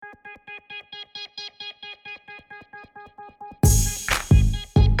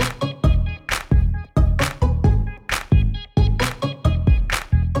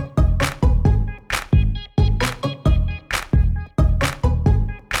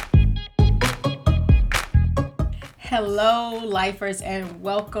Hello, lifers, and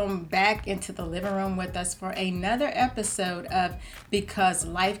welcome back into the living room with us for another episode of Because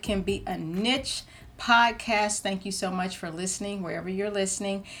Life Can Be a Niche podcast. Thank you so much for listening wherever you're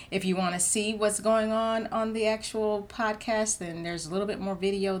listening. If you want to see what's going on the actual podcast, then there's a little bit more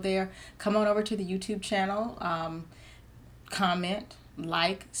video there. Come on over to the YouTube channel, comment,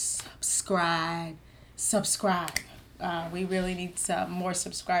 like, subscribe. We really need some more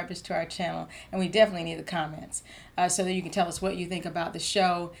subscribers to our channel, and we definitely need the comments so that you can tell us what you think about the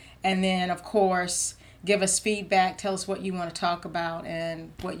show. And then, of course, give us feedback. Tell us what you want to talk about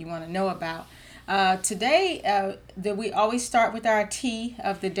and what you want to know about. Today, we always start with our tea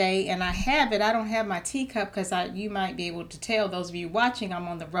of the day, and I have it. I don't have my teacup because you might be able to tell, those of you watching, I'm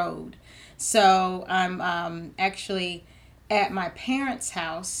on the road. So I'm actually at my parents'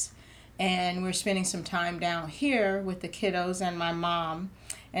 house, and we're spending some time down here with the kiddos and my mom.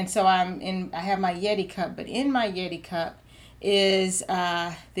 And so I have my Yeti cup, but in my Yeti cup is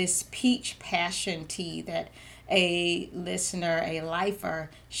this peach passion tea that a listener, a lifer,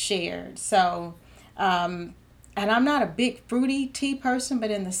 shared. So, and I'm not a big fruity tea person,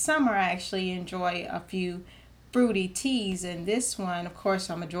 but in the summer I actually enjoy a few fruity teas. And this one, of course,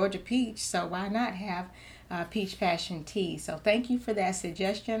 I'm a Georgia peach, so why not have peach passion tea? So thank you for that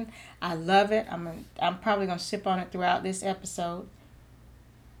suggestion. I love it. I'm probably gonna sip on it throughout this episode.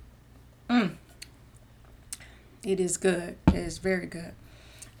 It is good. It is very good.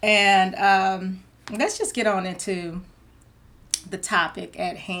 And let's just get on into the topic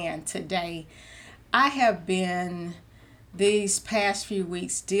at hand today. I have been these past few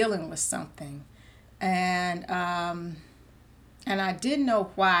weeks dealing with something, and I didn't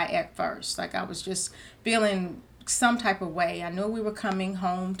know why at first. Like, I was just feeling some type of way. I knew we were coming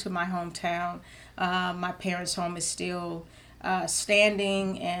home to my hometown. My parents' home is still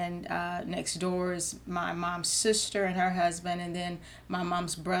standing, and next door is my mom's sister and her husband, and then my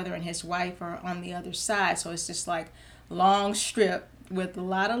mom's brother and his wife are on the other side. So it's just like long strip with a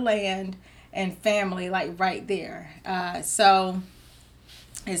lot of land and family, like right there. So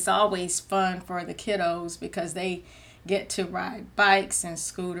it's always fun for the kiddos because they get to ride bikes and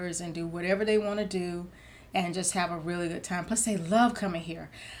scooters and do whatever they want to do and just have a really good time. Plus, they love coming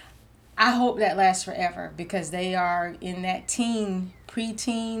here. I hope that lasts forever because they are in that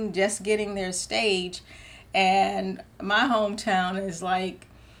preteen, just getting their stage. And my hometown is like,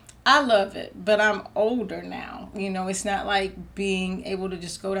 I love it, but I'm older now. You know, it's not like being able to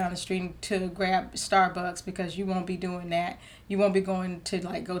just go down the street to grab Starbucks, because you won't be doing that. You won't be going to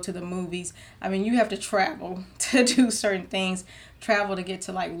like go to the movies. I mean, you have to travel to do certain things, travel to get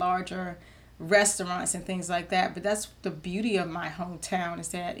to like larger restaurants and things like that. But that's the beauty of my hometown, is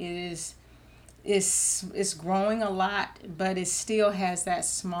that it's growing a lot, but it still has that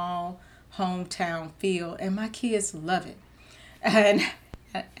small hometown feel, and my kids love it. And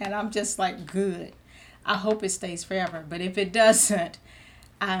I'm just like, good. I hope it stays forever. But if it doesn't,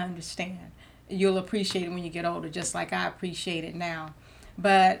 I understand. You'll appreciate it when you get older, just like I appreciate it now.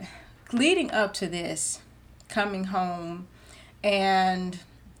 But leading up to this, coming home and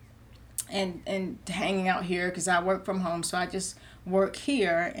hanging out here, because I work from home, so I just work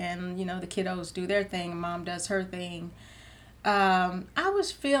here, and you know, the kiddos do their thing, mom does her thing. I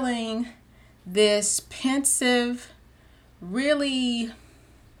was feeling this pensive, really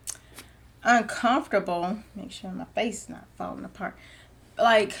uncomfortable, make sure my face not falling apart,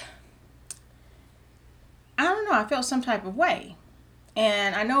 like, I don't know, I felt some type of way.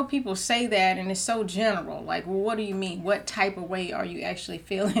 And I know people say that and it's so general, like, well, what do you mean, what type of way are you actually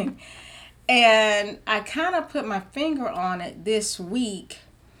feeling? And I kind of put my finger on it this week,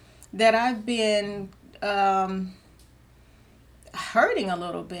 that I've been hurting a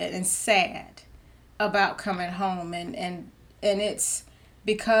little bit and sad about coming home, and it's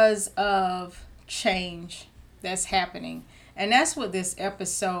because of change that's happening. And that's what this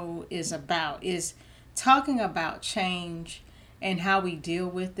episode is about, is talking about change and how we deal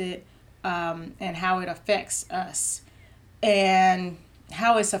with it, and how it affects us, and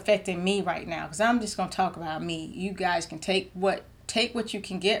how it's affecting me right now. Because I'm just going to talk about me. You guys can take what you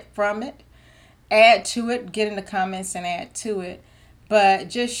can get from it, add to it, get in the comments and add to it. But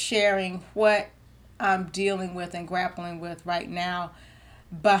just sharing what I'm dealing with and grappling with right now.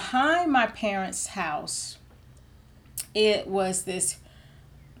 Behind my parents' house, it was this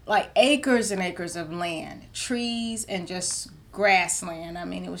like acres and acres of land, trees and just grassland. I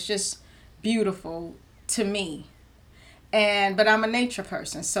mean, it was just beautiful to me. But I'm a nature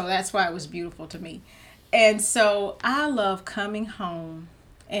person, so that's why it was beautiful to me. And so I love coming home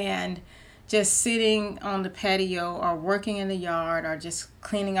and just sitting on the patio or working in the yard or just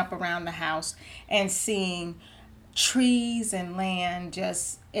cleaning up around the house and seeing trees and land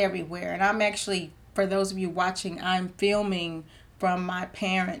just everywhere. And I'm actually, for those of you watching, I'm filming from my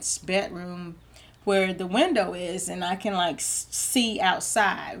parents' bedroom where the window is, and I can like see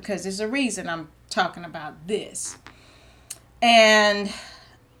outside because there's a reason I'm talking about this. And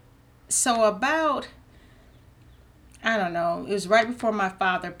so, about, I don't know, it was right before my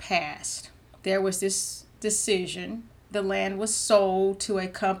father passed. There was this decision. The land was sold to a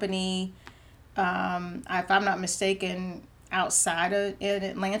company, if I'm not mistaken, outside of in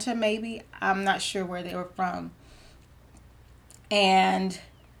Atlanta, maybe. I'm not sure where they were from. And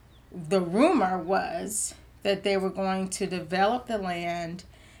the rumor was that they were going to develop the land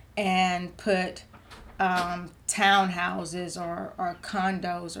and put townhouses or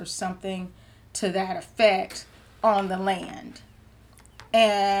condos or something to that effect on the land.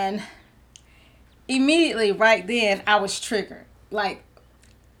 And immediately, right then, I was triggered. Like,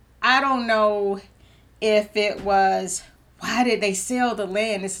 I don't know if it was, why did they sell the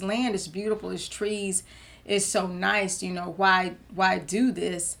land? This land is beautiful. This trees is so nice. Why do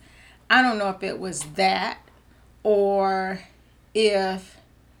this? I don't know if it was that, or if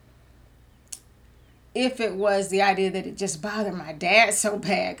it was the idea that it just bothered my dad so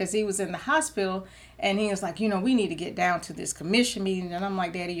bad because he was in the hospital, and he was like, we need to get down to this commission meeting. And I'm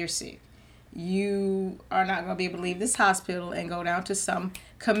like, Daddy, you're sick. You are not going to be able to leave this hospital and go down to some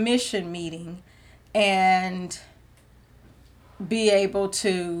commission meeting and be able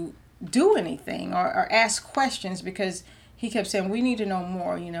to do anything or ask questions, because he kept saying, we need to know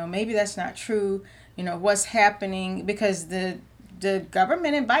more. Maybe that's not true. What's happening, because the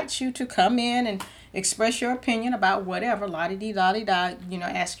government invites you to come in and express your opinion about whatever, la-di-di, la-di-da,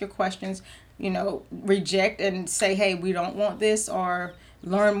 ask your questions, reject and say, hey, we don't want this, or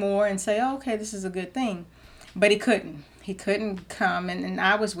learn more and say, oh, okay, this is a good thing. But he couldn't come, and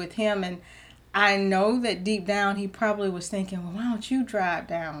I was with him, and I know that deep down he probably was thinking, well, why don't you drive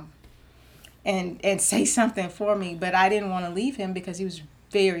down and say something for me? But I didn't want to leave him because he was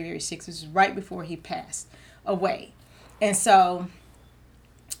very, very sick. This was right before he passed away. And so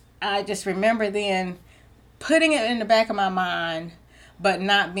I just remember then putting it in the back of my mind, but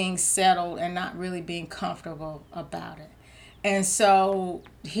not being settled and not really being comfortable about it. And so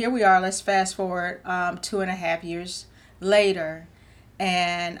here we are. Let's fast forward 2.5 years later,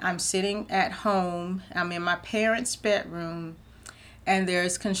 and I'm sitting at home. I'm in my parents' bedroom, and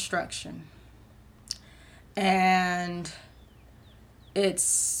there's construction. And I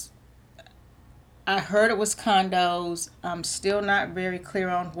heard it was condos. I'm still not very clear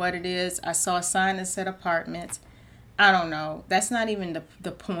on what it is. I saw a sign that said apartments. I don't know. That's not even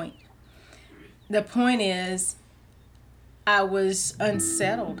the point. The point is, I was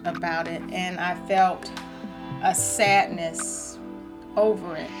unsettled about it, and I felt a sadness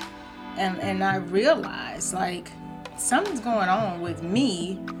over it. And I realized, like, something's going on with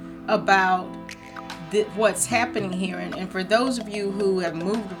me about what's happening here. And for those of you who have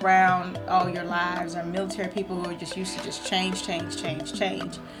moved around all your lives, or military people who are just used to just change,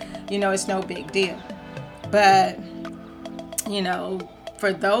 it's no big deal. But,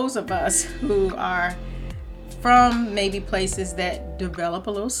 for those of us who are from maybe places that develop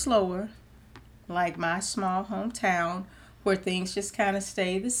a little slower, like my small hometown, where things just kind of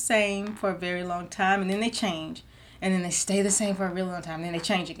stay the same for a very long time, and then they change, and then they stay the same for a really long time, and then they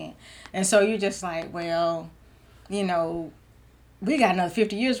change again. And so you're just like, well, we got another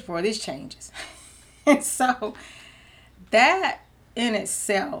 50 years before this changes. And so that in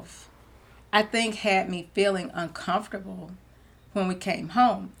itself, I think, had me feeling uncomfortable when we came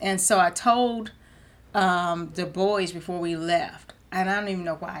home. And so I told the boys before we left, and I don't even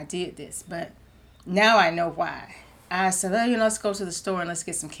know why I did this, but now I know why. I said, let's go to the store and let's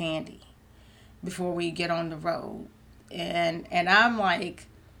get some candy before we get on the road. And I'm like,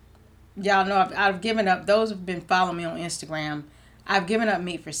 y'all know I've given up. Those who've been following me on Instagram, I've given up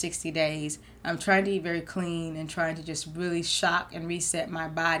meat for 60 days. I'm trying to eat very clean and trying to just really shock and reset my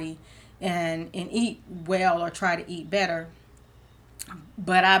body and eat well, or try to eat better.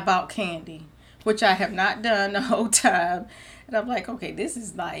 But I bought candy, which I have not done the whole time. And I'm like, okay, this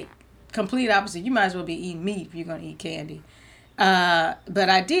is like complete opposite. You might as well be eating meat if you're going to eat candy. But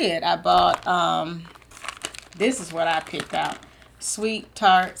I did. I bought, this is what I picked out: sweet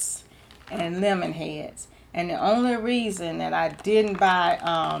tarts and lemon heads. And the only reason that I didn't buy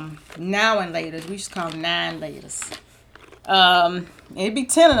now and laters, we used to call them 9 laters. It'd be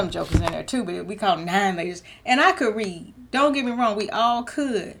 10 of them jokers in there too, but we call them 9 laters. And I could read. Don't get me wrong, we all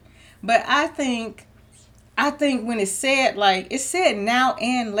could. But I think when it said, like, it said now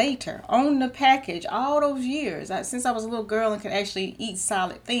and later on the package all those years, since I was a little girl and could actually eat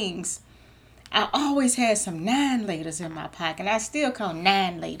solid things, I always had some 9 laters in my pocket. I still call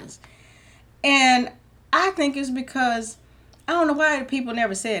 9 laters. And I think it's because I don't know why the people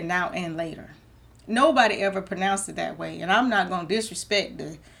never said now and later. Nobody ever pronounced it that way. And I'm not going to disrespect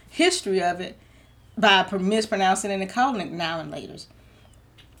the history of it by mispronouncing it and calling it now and laters.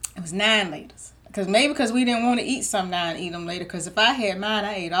 It was 9 laters. Because we didn't want to eat some now and eat them later. Because if I had mine,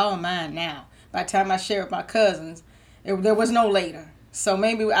 I ate all mine now. By the time I shared with my cousins, there was no later. So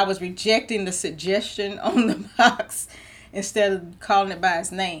maybe I was rejecting the suggestion on the box instead of calling it by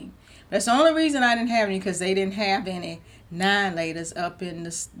its name. That's the only reason I didn't have any, because they didn't have any 9 laters up in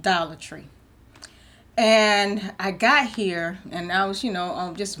the Dollar Tree. And I got here, and I was,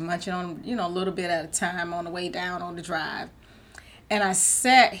 just munching on, a little bit at a time on the way down on the drive. And I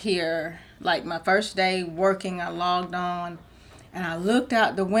sat here, like my first day working, I logged on, and I looked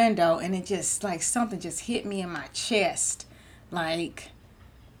out the window, and it just, like, something just hit me in my chest. Like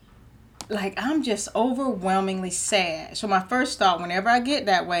I'm just overwhelmingly sad. So my first thought whenever I get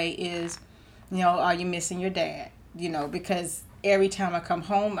that way is, are you missing your dad? Because every time I come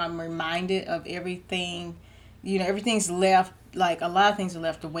home, I'm reminded of everything. Everything's left, like a lot of things are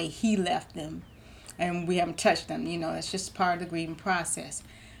left the way he left them. And we haven't touched them. That's just part of the grieving process.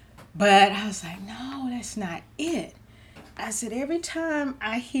 But I was like, no, that's not it. I said, every time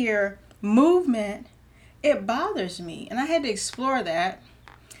I hear movement, it bothers me. And I had to explore that.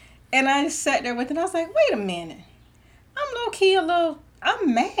 And I just sat there with it. And I was like, wait a minute. I'm low-key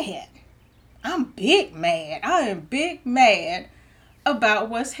I'm mad. I'm big mad. I am big mad about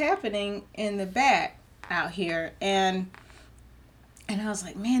what's happening in the back out here. And I was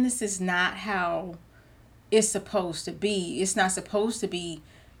like, man, this is not how it's supposed to be. It's not supposed to be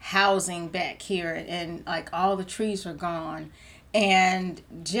housing back here. And like all the trees are gone. And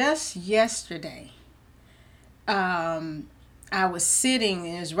just yesterday, I was sitting,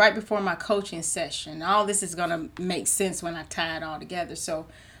 and it was right before my coaching session. All this is going to make sense when I tie it all together. So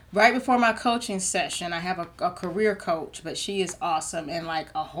right before my coaching session, I have a career coach, but she is awesome. And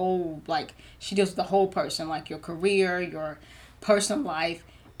she deals with the whole person, like your career, your personal life,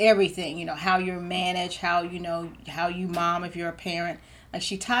 everything, how you're managed, how you mom if you're a parent. Like,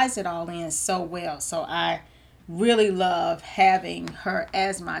 she ties it all in so well. So I really love having her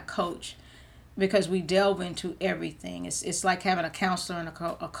as my coach, because we delve into everything. It's like having a counselor and a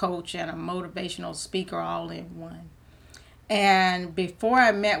coach and a motivational speaker all in one. And before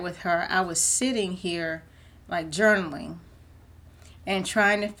I met with her, I was sitting here like journaling and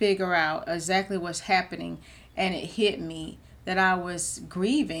trying to figure out exactly what's happening. And it hit me that I was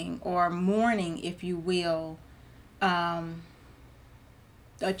grieving or mourning, if you will, a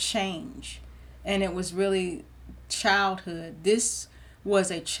change. And it was really childhood. This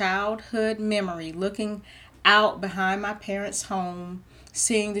was a childhood memory, looking out behind my parents' home,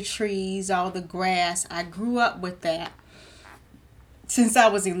 seeing the trees, all the grass. I grew up with that since I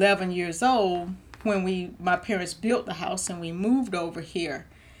was 11 years old when my parents built the house and we moved over here.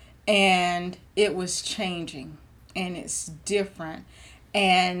 And it was changing, and it's different.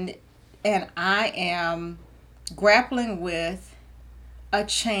 And I am grappling with a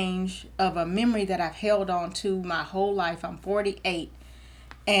change of a memory that I've held on to my whole life. I'm 48.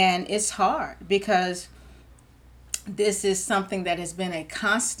 And it's hard because this is something that has been a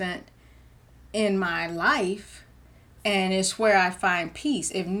constant in my life, and it's where I find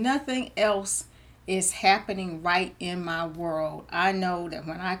peace. If nothing else is happening right in my world, I know that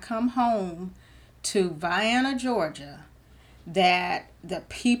when I come home to Vienna, Georgia, that the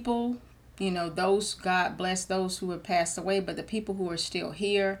people, those, God bless those who have passed away, but the people who are still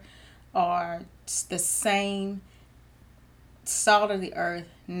here are the same, salt of the earth,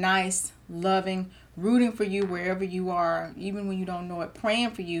 nice, loving, rooting for you wherever you are, even when you don't know it,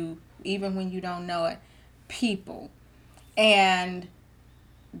 praying for you, even when you don't know it, people. And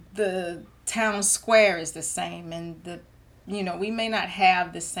the town square is the same, and we may not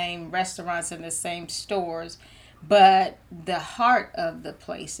have the same restaurants and the same stores, but the heart of the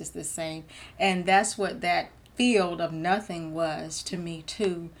place is the same. And that's what that field of nothing was to me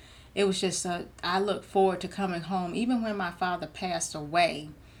too. It was just I look forward to coming home, even when my father passed away,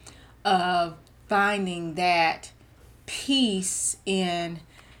 of finding that peace in,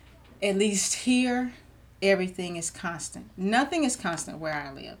 at least here, everything is constant. Nothing is constant where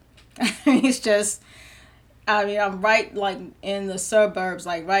I live. It's just, I'm right like in the suburbs,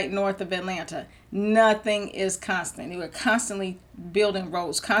 like right north of Atlanta. Nothing is constant. They were constantly building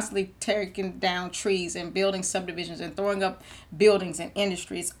roads, constantly tearing down trees and building subdivisions and throwing up buildings and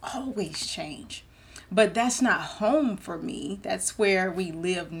industries. Always change. But that's not home for me. That's where we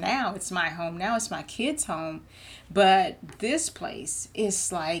live now. It's my home now. It's my kids' home. But this place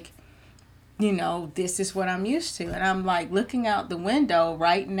is like this is what I'm used to. And I'm like looking out the window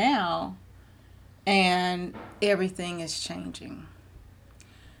right now, and everything is changing.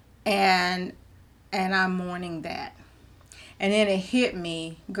 And I'm mourning that. And then it hit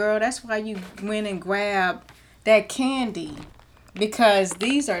me, girl, that's why you went and grabbed that candy. Because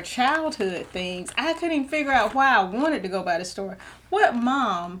these are childhood things. I couldn't even figure out why I wanted to go by the store. What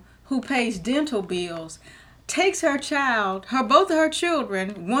mom who pays dental bills takes her child, both of her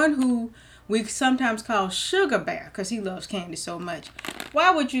children, one who we sometimes call Sugar Bear because he loves candy so much.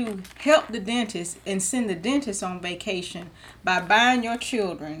 Why would you help the dentist and send the dentist on vacation by buying your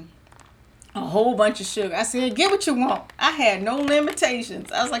children a whole bunch of sugar? I said, get what you want. I had no limitations.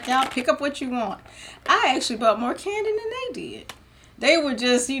 I was like, y'all pick up what you want. I actually bought more candy than they did. They were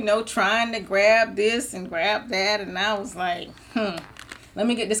just, trying to grab this and grab that. And I was like, let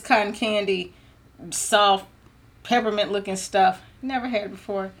me get this cotton candy, soft, peppermint looking stuff. Never had it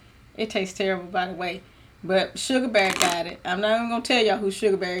before. It tastes terrible, by the way. But Sugar Bear got it. I'm not even going to tell y'all who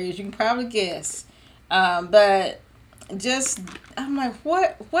Sugar Bear is. You can probably guess. But I'm like,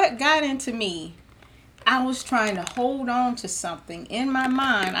 what got into me? I was trying to hold on to something. In my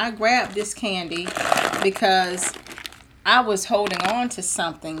mind, I grabbed this candy because I was holding on to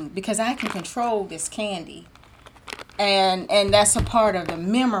something because I can control this candy. And that's a part of the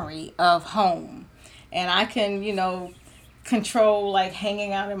memory of home. And I can, control like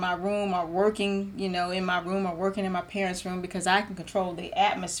hanging out in my room or working, in my room or working in my parents' room because I can control the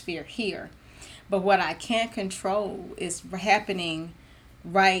atmosphere here. But what I can't control is happening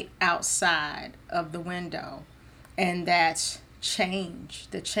right outside of the window. And that's change,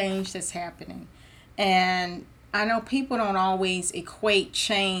 the change that's happening. And I know people don't always equate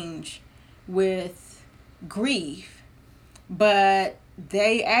change with grief, but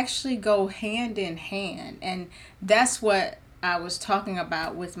they actually go hand in hand. And that's what I was talking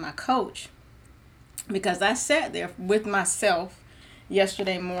about with my coach, because I sat there with myself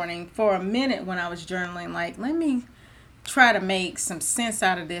yesterday morning for a minute when I was journaling, like, let me try to make some sense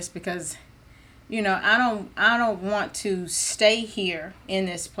out of this, because I don't want to stay here in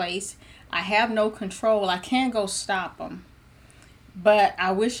this place. I have no control. I can't go stop them, but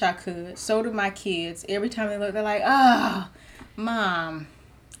I wish I could. So do my kids. Every time they look, they're like, "Oh, Mom,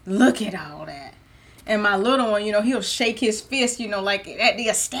 look at all that." And my little one, he'll shake his fist, like at the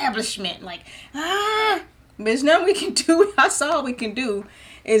establishment, like, ah. But there's nothing we can do. That's all we can do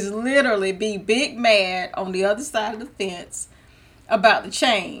is literally be big mad on the other side of the fence about the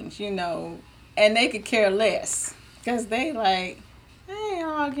change, and they could care less because they like, I ain't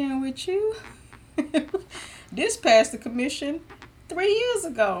arguing with you. This passed the commission 3 years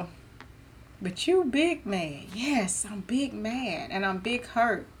ago. But you big mad. Yes, I'm big mad and I'm big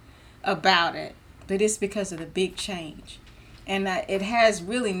hurt about it. But it's because of the big change. And it has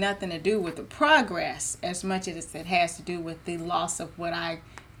really nothing to do with the progress as much as it has to do with the loss of what I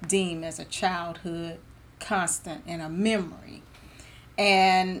deem as a childhood constant and a memory.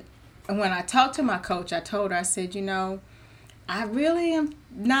 And when I talked to my coach, I told her, I said, I really am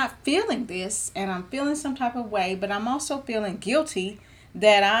not feeling this, and I'm feeling some type of way, but I'm also feeling guilty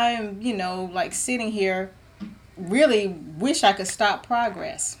that I'm, like sitting here, really wish I could stop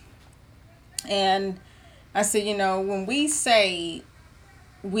progress. And I said, when we say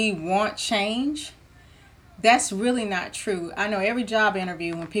we want change, that's really not true. I know every job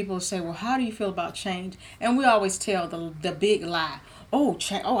interview when people say, well, how do you feel about change? And we always tell the big lie. Oh,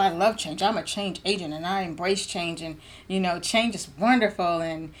 I love change. I'm a change agent and I embrace change. And, change is wonderful.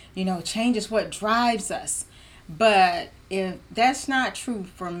 And, change is what drives us. But if that's not true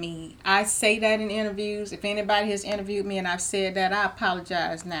for me, I say that in interviews. If anybody has interviewed me and I've said that, I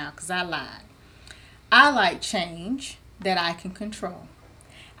apologize now because I lied. I like change that I can control.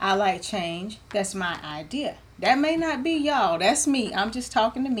 I like change. That's my idea. That may not be y'all. That's me. I'm just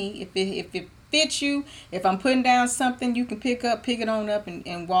talking to me. If it fits you, if I'm putting down something you can pick it on up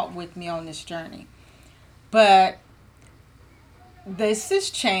and walk with me on this journey. But this is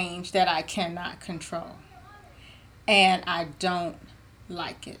change that I cannot control. And I don't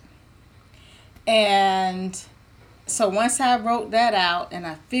like it. And so once I wrote that out and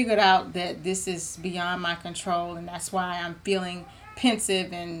I figured out that this is beyond my control, and that's why I'm feeling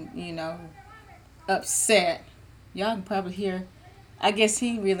pensive and, upset. Y'all can probably hear. I guess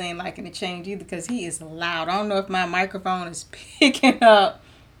he really ain't liking the change either because he is loud. I don't know if my microphone is picking up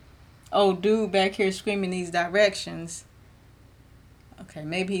old dude back here screaming these directions. Okay,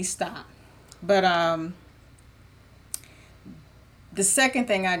 maybe he stopped. But the second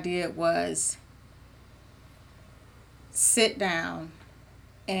thing I did was sit down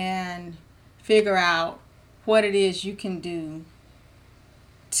and figure out what it is you can do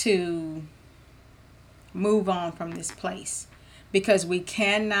to move on from this place, because we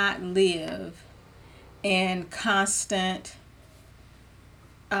cannot live in constant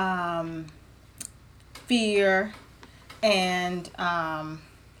fear, and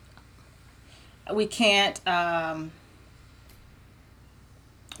we can't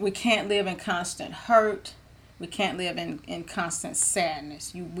we can't live in constant hurt. We can't live in constant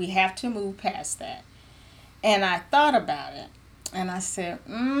sadness. We have to move past that. And I thought about it, and I said,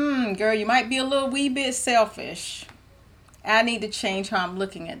 girl, you might be a little wee bit selfish. I need to change how I'm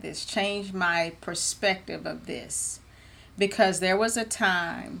looking at this, change my perspective of this. Because there was a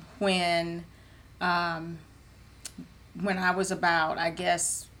time um, when I was about, I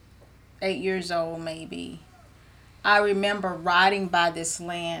guess, 8 years old, maybe. I remember riding by this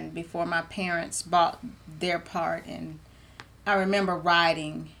land before my parents bought their part, and I remember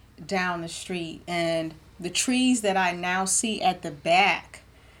riding down the street, and the trees that I now see at the back,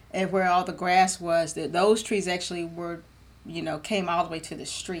 and where all the grass was, that those trees actually were, came all the way to the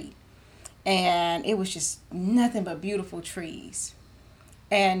street, and it was just nothing but beautiful trees.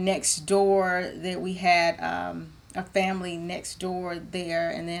 And next door, that we had a family next door there,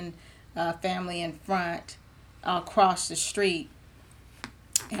 and then a family in front across the street.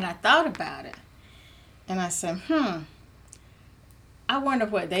 And I thought about it, and I said, I wonder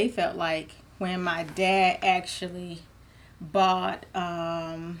what they felt like when my dad actually bought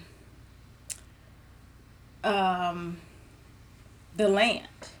the land,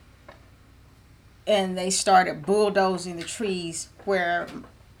 and they started bulldozing the trees where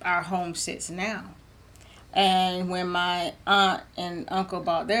our home sits now. And when my aunt and uncle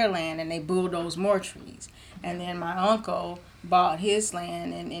bought their land, and they bulldozed more trees. And then my uncle bought his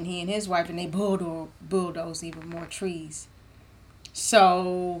land, and he and his wife, and they bulldozed even more trees.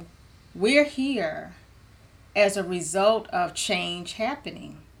 So we're here as a result of change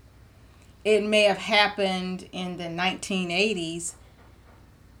happening. It may have happened in the 1980s,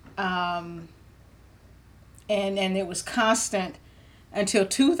 and it was constant until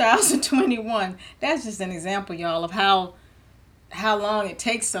 2021. That's just an example, y'all, of how long it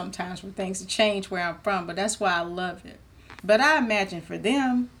takes sometimes for things to change where I'm from. But that's why I love it. But I imagine for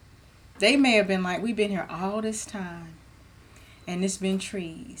them, they may have been like, we've been here all this time, and it's been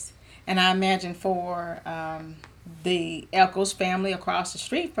trees. And I imagine for the Eccles family across the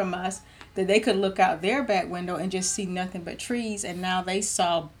street from us, that they could look out their back window and just see nothing but trees, and now they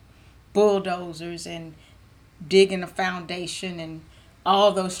saw bulldozers and digging a foundation, and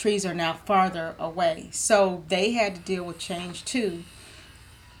all those trees are now farther away. So they had to deal with change too.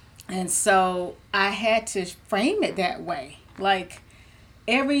 And so I had to frame it that way. Like,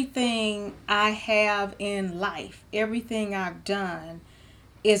 everything I have in life, everything I've done,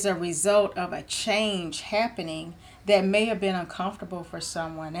 is a result of a change happening that may have been uncomfortable for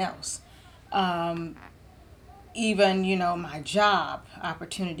someone else. Um, Even, my job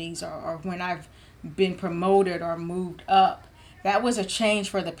opportunities, or when I've been promoted or moved up, that was a change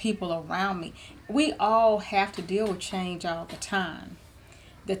for the people around me. We all have to deal with change all the time.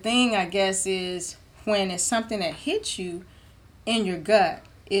 The thing, I guess, is when it's something that hits you in your gut,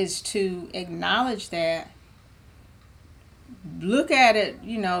 is to acknowledge that, look at it,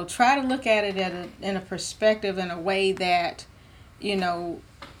 try to look at it in a perspective, in a way that, well,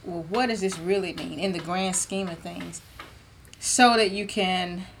 what does this really mean in the grand scheme of things, so that you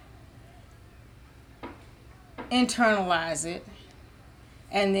can internalize it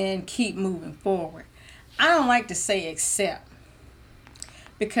and then keep moving forward. I don't like to say accept,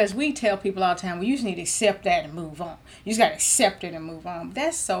 because we tell people all the time, well, you just need to accept that and move on. You just got to accept it and move on.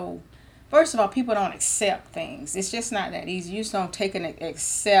 That's so, first of all, people don't accept things. It's just not that easy. You just don't take an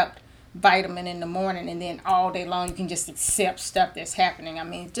accept vitamin in the morning, and then all day long you can just accept stuff that's happening. I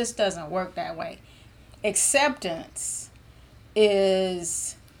mean, it just doesn't work that way. Acceptance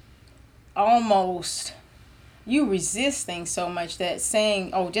is almost, you resist things so much that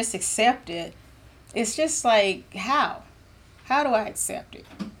saying, oh, just accept it, it's just like, how do I accept it?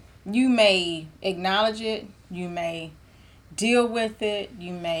 You may acknowledge it, you may deal with it,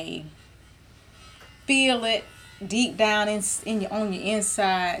 you may feel it deep down on your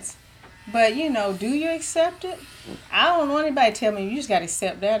insides, but do you accept it? I don't want anybody to tell me you just got to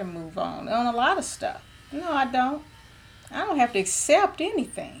accept that and move on a lot of stuff. No, I don't have to accept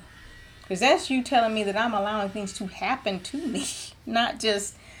anything, because that's you telling me that I'm allowing things to happen to me, not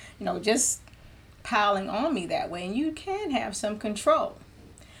just just piling on me that way. And you can have some control.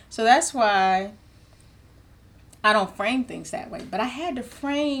 So that's why I don't frame things that way. But I had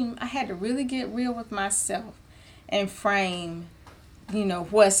to really get real with myself and frame,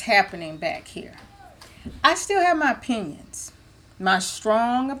 what's happening back here. I still have my opinions, my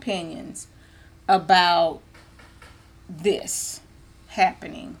strong opinions about this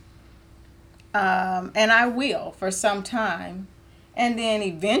happening. And I will for some time. And then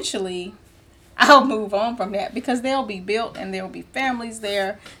eventually I'll move on from that because they'll be built and there'll be families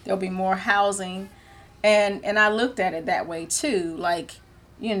there. There'll be more housing. And I looked at it that way too. Like,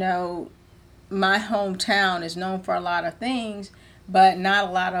 you know, my hometown is known for a lot of things, but not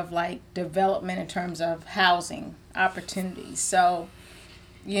a lot of like development in terms of housing opportunities. So,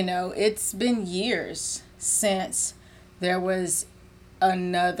 you know, it's been years since there was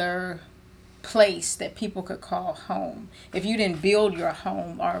another place that people could call home. If you didn't build your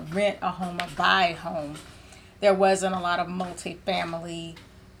home or rent a home or buy a home, there wasn't a lot of multifamily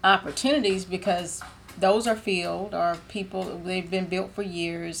opportunities because those are filled or people, they've been built for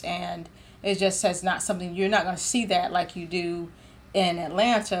years, and it just says not something, you're not going to see that like you do in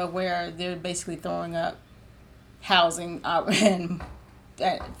Atlanta where they're basically throwing up housing and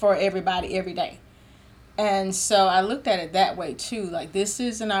for everybody every day. And so I looked at it that way too. Like, this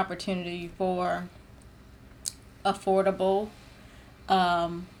is an opportunity for affordable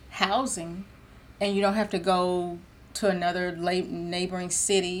housing, and you don't have to go to another neighboring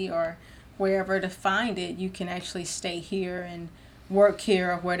city or wherever to find it. You can actually stay here and work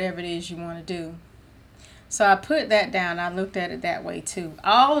here or whatever it is you want to do. So I put that down. I looked at it that way too.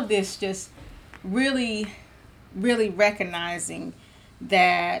 All of this just really, really recognizing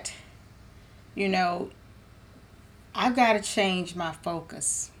that, you know, I've got to change my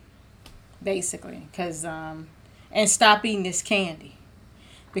focus, basically, because and stop eating this candy,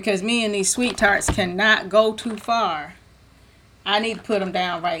 because me and these sweet tarts cannot go too far. I need to put them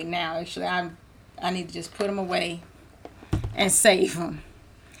down right now. Actually, I need to just put them away and save them.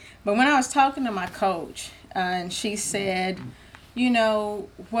 But when I was talking to my coach, and she said, you know,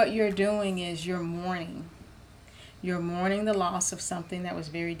 what you're doing is you're mourning. You're mourning the loss of something that was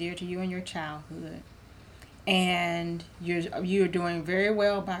very dear to you in your childhood. And you're doing very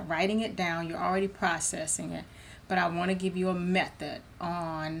well by writing it down. You're already processing it. But I want to give you a method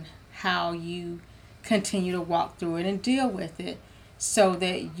on how you continue to walk through it and deal with it so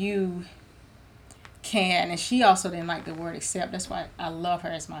that you can, and she also didn't like the word accept. That's why I love her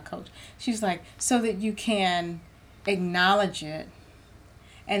as my coach. She's like, so that you can acknowledge it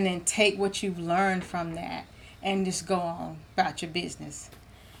and then take what you've learned from that and just go on about your business.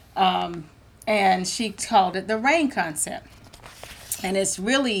 And she called it the RAIN concept. And it's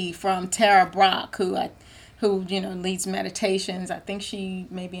really from Tara Brach, who you know leads meditations. I think she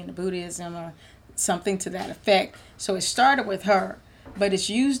may be into Buddhism or something to that effect. So it started with her, but it's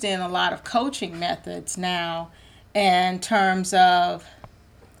used in a lot of coaching methods now in terms of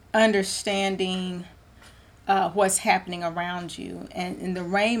understanding what's happening around you. And the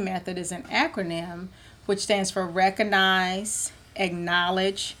RAIN method is an acronym which stands for recognize,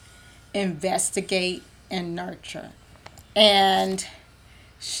 acknowledge, investigate, and nurture. And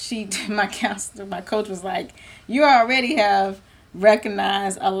my counselor, my coach was like, you already have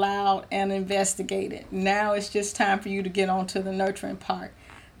recognized, allowed, and investigated. Now it's just time for you to get on to the nurturing part.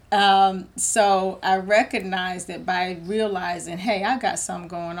 So I recognized that by realizing, hey, I got something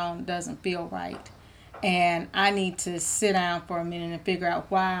going on that doesn't feel right. And I need to sit down for a minute and figure out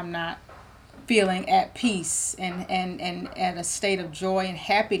why I'm not feeling at peace and at a state of joy and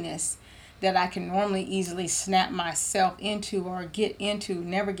happiness that I can normally easily snap myself into or get into,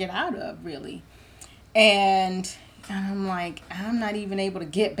 never get out of, really. And I'm like, I'm not even able to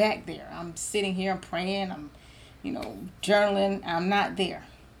get back there. I'm sitting here, I'm praying, I'm, journaling, I'm not there.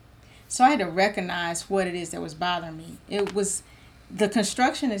 So I had to recognize what it is that was bothering me. The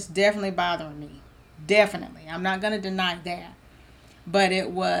construction is definitely bothering me. Definitely. I'm not going to deny that. But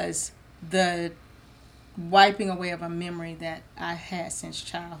it was the wiping away of a memory that I had since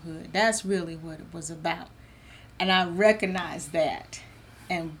childhood. That's really what it was about. And I recognized that.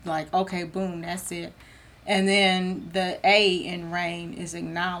 And like, okay, boom, that's it. And then the A in RAIN is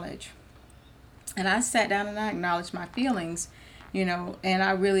acknowledge. And I sat down and I acknowledged my feelings, and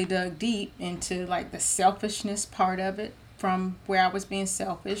I really dug deep into like the selfishness part of it, from where I was being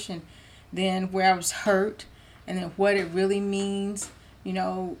selfish, and then where I was hurt, and then what it really means,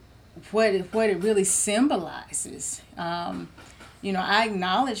 what it really symbolizes. I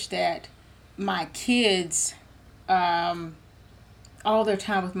acknowledge that my kids, all their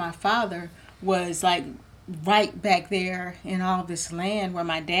time with my father was like right back there in all this land where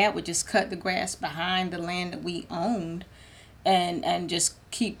my dad would just cut the grass behind the land that we owned and just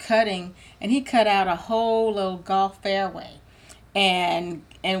keep cutting. And he cut out a whole little golf fairway, and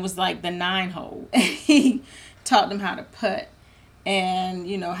it was like the 9-hole. He taught them how to putt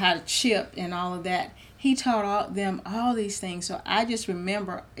and how to chip and all of that. He taught them all these things. So I just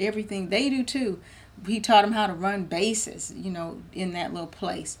remember everything they do too. He taught them how to run bases, in that little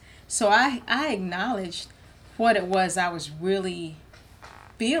place. So I acknowledged what it was I was really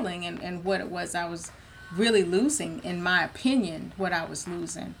feeling, and what it was I was really losing, in my opinion. What I was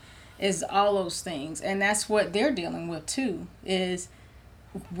losing is all those things. And that's what they're dealing with too, is,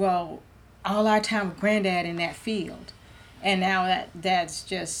 well, all our time with granddad in that field. And now that's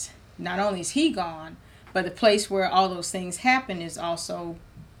just, not only is he gone, but the place where all those things happen is also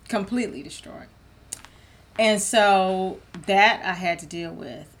completely destroyed. And so that I had to deal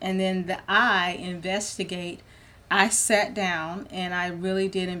with. And then I sat down and I really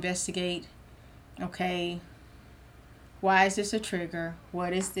did investigate. Okay, why is this a trigger?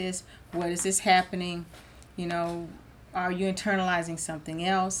 What is this? What is this happening? You know, are you internalizing something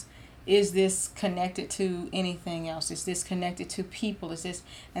else? Is this connected to anything else? Is this connected to people? Is this,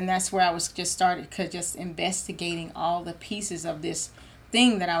 and that's where I was just investigating all the pieces of this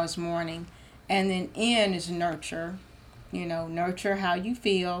thing that I was mourning. And then N is nurture. Nurture how you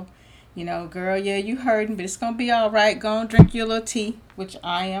feel. Girl, yeah, you hurting, but it's gonna be all right. Go and drink your little tea, which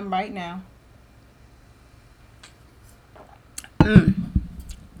I am right now.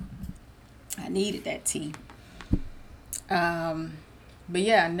 I needed that tea. But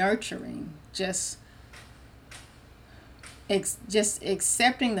yeah, nurturing, just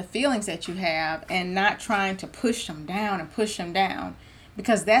accepting the feelings that you have and not trying to push them down,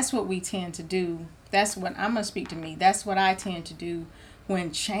 because that's what we tend to do. That's what I'm gonna speak to me. That's what I tend to do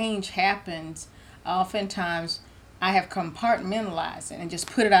when change happens. Oftentimes, I have compartmentalized it and just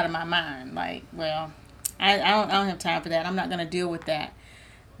put it out of my mind. Like, well, I don't have time for that. I'm not gonna deal with that.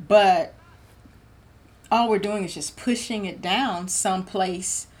 But all we're doing is just pushing it down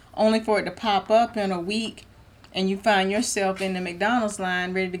someplace, only for it to pop up in a week, and you find yourself in the McDonald's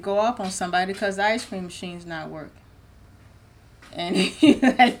line ready to go off on somebody because the ice cream machine's not working. And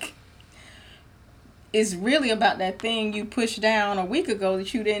like, it's really about that thing you pushed down a week ago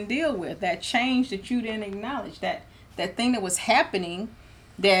that you didn't deal with, that change that you didn't acknowledge, that thing that was happening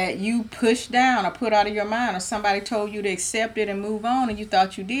that you pushed down or put out of your mind, or somebody told you to accept it and move on, and you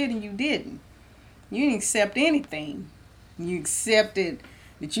thought you did and you didn't. You didn't accept anything. You accepted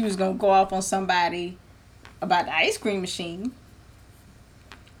that you was going to go off on somebody about the ice cream machine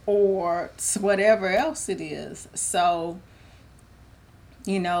or whatever else it is. So,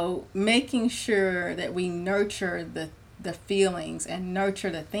 making sure that we nurture the feelings and nurture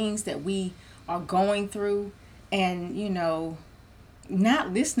the things that we are going through, and,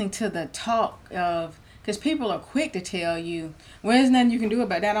 not listening to the talk of, because people are quick to tell you, well, there's nothing you can do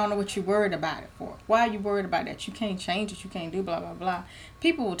about that. I don't know what you're worried about it for. Why are you worried about that? You can't change it. You can't do blah, blah, blah.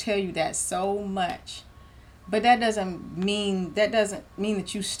 People will tell you that so much. But that doesn't mean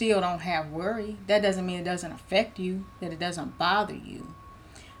that you still don't have worry. That doesn't mean it doesn't affect you, that it doesn't bother you.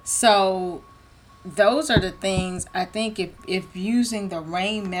 So those are the things I think, if using the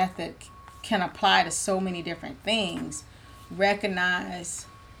RAIN method can apply to so many different things: recognize,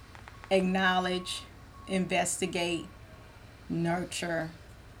 acknowledge, investigate, nurture.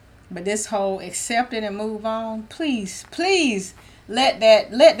 But this whole accept it and move on, please let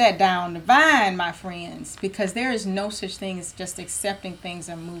that down the vine, my friends, because there is no such thing as just accepting things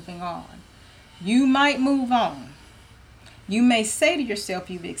and moving on. You might move on. You may say to yourself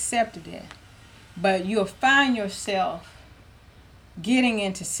you've accepted it, but you'll find yourself getting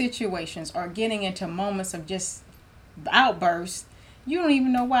into situations or getting into moments of just outbursts. You don't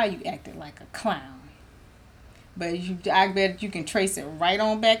even know why you acted like a clown. But I bet you can trace it right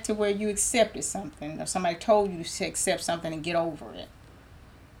on back to where you accepted something, or somebody told you to accept something and get over it.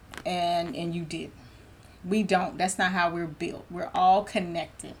 And you didn't. We don't. That's not how we're built. We're all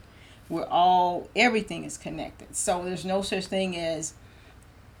connected. Everything is connected. So there's no such thing as,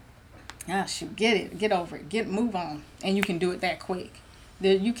 get over it, move on. And you can do it that quick.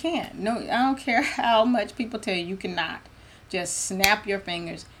 You can't. No, I don't care how much people tell you cannot. Just snap your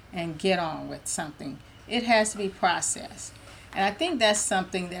fingers and get on with something. It has to be processed. And I think that's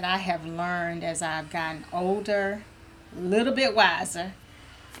something that I have learned as I've gotten older, a little bit wiser,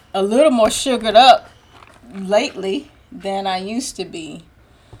 a little more sugared up lately than I used to be,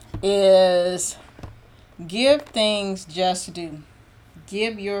 is give things just due.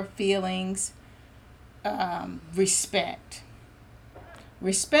 Give your feelings respect.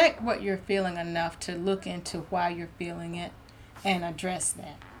 Respect what you're feeling enough to look into why you're feeling it and address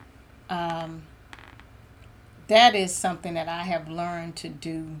that. That is something that I have learned to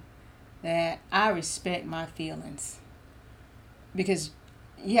do, that I respect my feelings. Because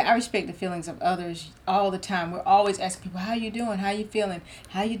yeah, I respect the feelings of others all the time. We're always asking people, how you doing? How you feeling?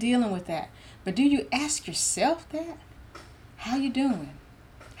 How you dealing with that? But do you ask yourself that? How you doing?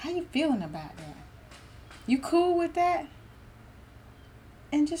 How you feeling about that? You cool with that?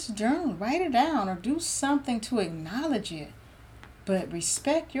 And just journal, write it down, or do something to acknowledge it. But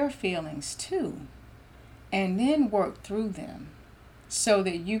respect your feelings too. And then work through them so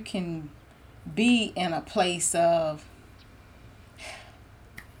that you can be in a place of,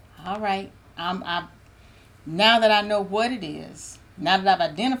 all right, I now that I know what it is, now that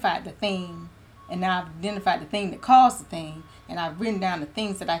I've identified the thing, and now I've identified the thing that caused the thing, and I've written down the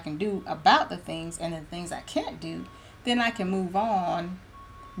things that I can do about the things and the things I can't do, then I can move on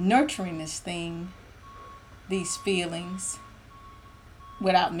nurturing this thing, these feelings,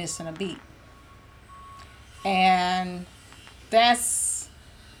 without missing a beat. And that's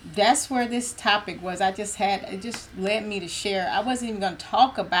where this topic was. It just led me to share. I wasn't even going to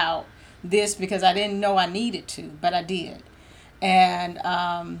talk about this because I didn't know I needed to, but I did. And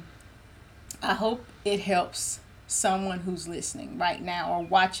I hope it helps someone who's listening right now or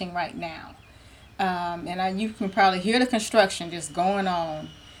watching right now. You can probably hear the construction just going on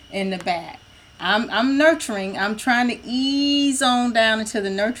in the back. I'm nurturing. I'm trying to ease on down into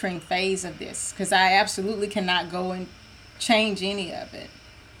the nurturing phase of this because I absolutely cannot go and change any of it.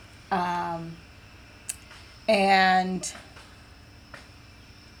 And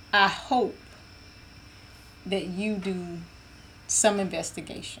I hope that you do some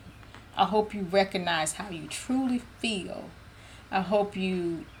investigation. I hope you recognize how you truly feel. I hope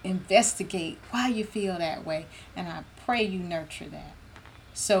you investigate why you feel that way. And I pray you nurture that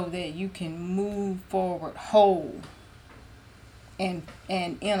so that you can move forward whole and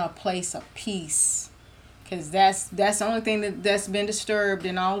in a place of peace. Because that's the only thing that's been disturbed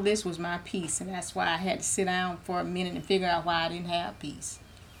in all this was my peace. And that's why I had to sit down for a minute and figure out why I didn't have peace.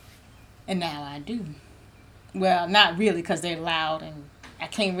 And now I do. Well, not really because they're loud and I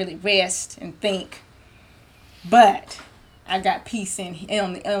can't really rest and think. But I got peace on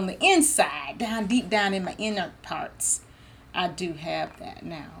the inside, deep down in my inner parts. I do have that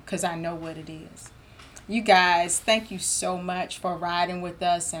now because I know what it is. You guys, thank you so much for riding with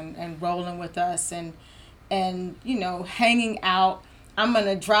us and rolling with us and hanging out. I'm going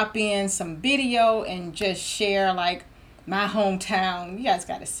to drop in some video and just share like my hometown. You guys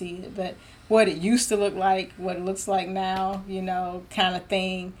got to see it, but what it used to look like, what it looks like now, kind of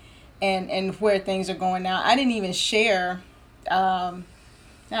thing, and where things are going now. I didn't even share.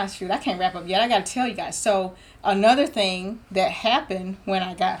 Shoot, I can't wrap up yet. I got to tell you guys. So another thing that happened when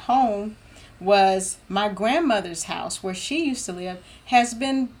I got home was my grandmother's house where she used to live has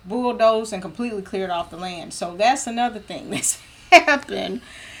been bulldozed and completely cleared off the land. So that's another thing that's happened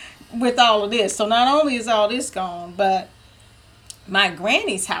with all of this. So not only is all this gone, but my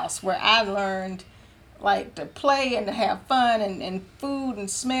granny's house where I learned like to play and to have fun and food and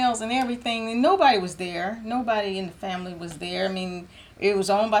smells and everything. And nobody was there. Nobody in the family was there. I mean, it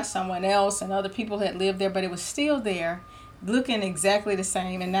was owned by someone else and other people had lived there, but it was still there looking exactly the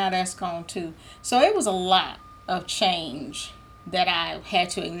same. And now that's gone too. So it was a lot of change that I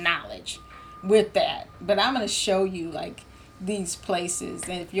had to acknowledge with that. But I'm going to show you like these places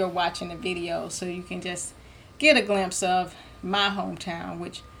and if you're watching the video so you can just get a glimpse of my hometown,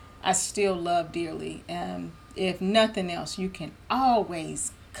 which I still love dearly. And if nothing else, you can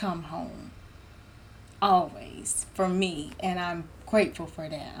always come home. Always. For me. And I'm grateful for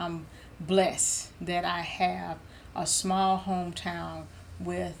that. I'm blessed that I have a small hometown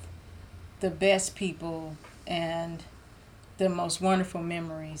with the best people and the most wonderful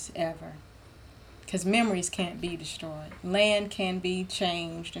memories ever. Because memories can't be destroyed. Land can be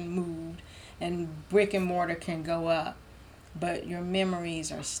changed and moved. And brick and mortar can go up. But your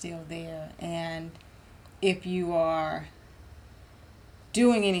memories are still there. And if you are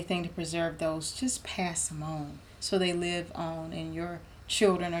doing anything to preserve those, just pass them on so they live on in your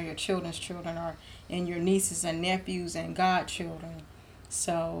children or your children's children or in your nieces and nephews and godchildren.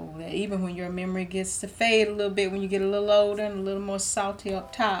 So that even when your memory gets to fade a little bit, when you get a little older and a little more salty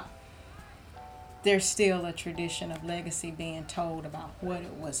up top, there's still a tradition of legacy being told about what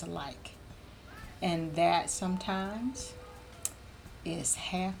it was like. And that sometimes is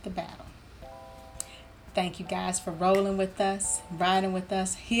half the battle. Thank you guys for rolling with us, riding with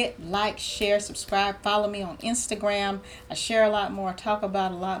us. Hit like, share, subscribe, follow me on Instagram. I share a lot more, talk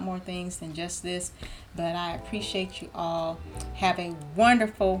about a lot more things than just this. But I appreciate you all. Have a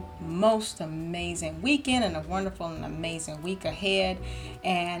wonderful, most amazing weekend and a wonderful and amazing week ahead.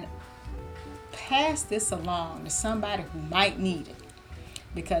 And pass this along to somebody who might need it.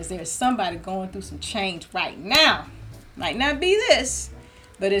 Because there's somebody going through some change right now. Might not be this,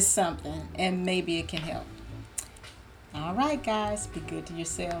 but it's something, and maybe it can help. All right, guys, be good to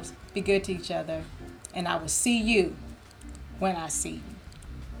yourselves, be good to each other, and I will see you when I see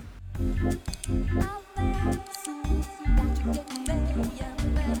you.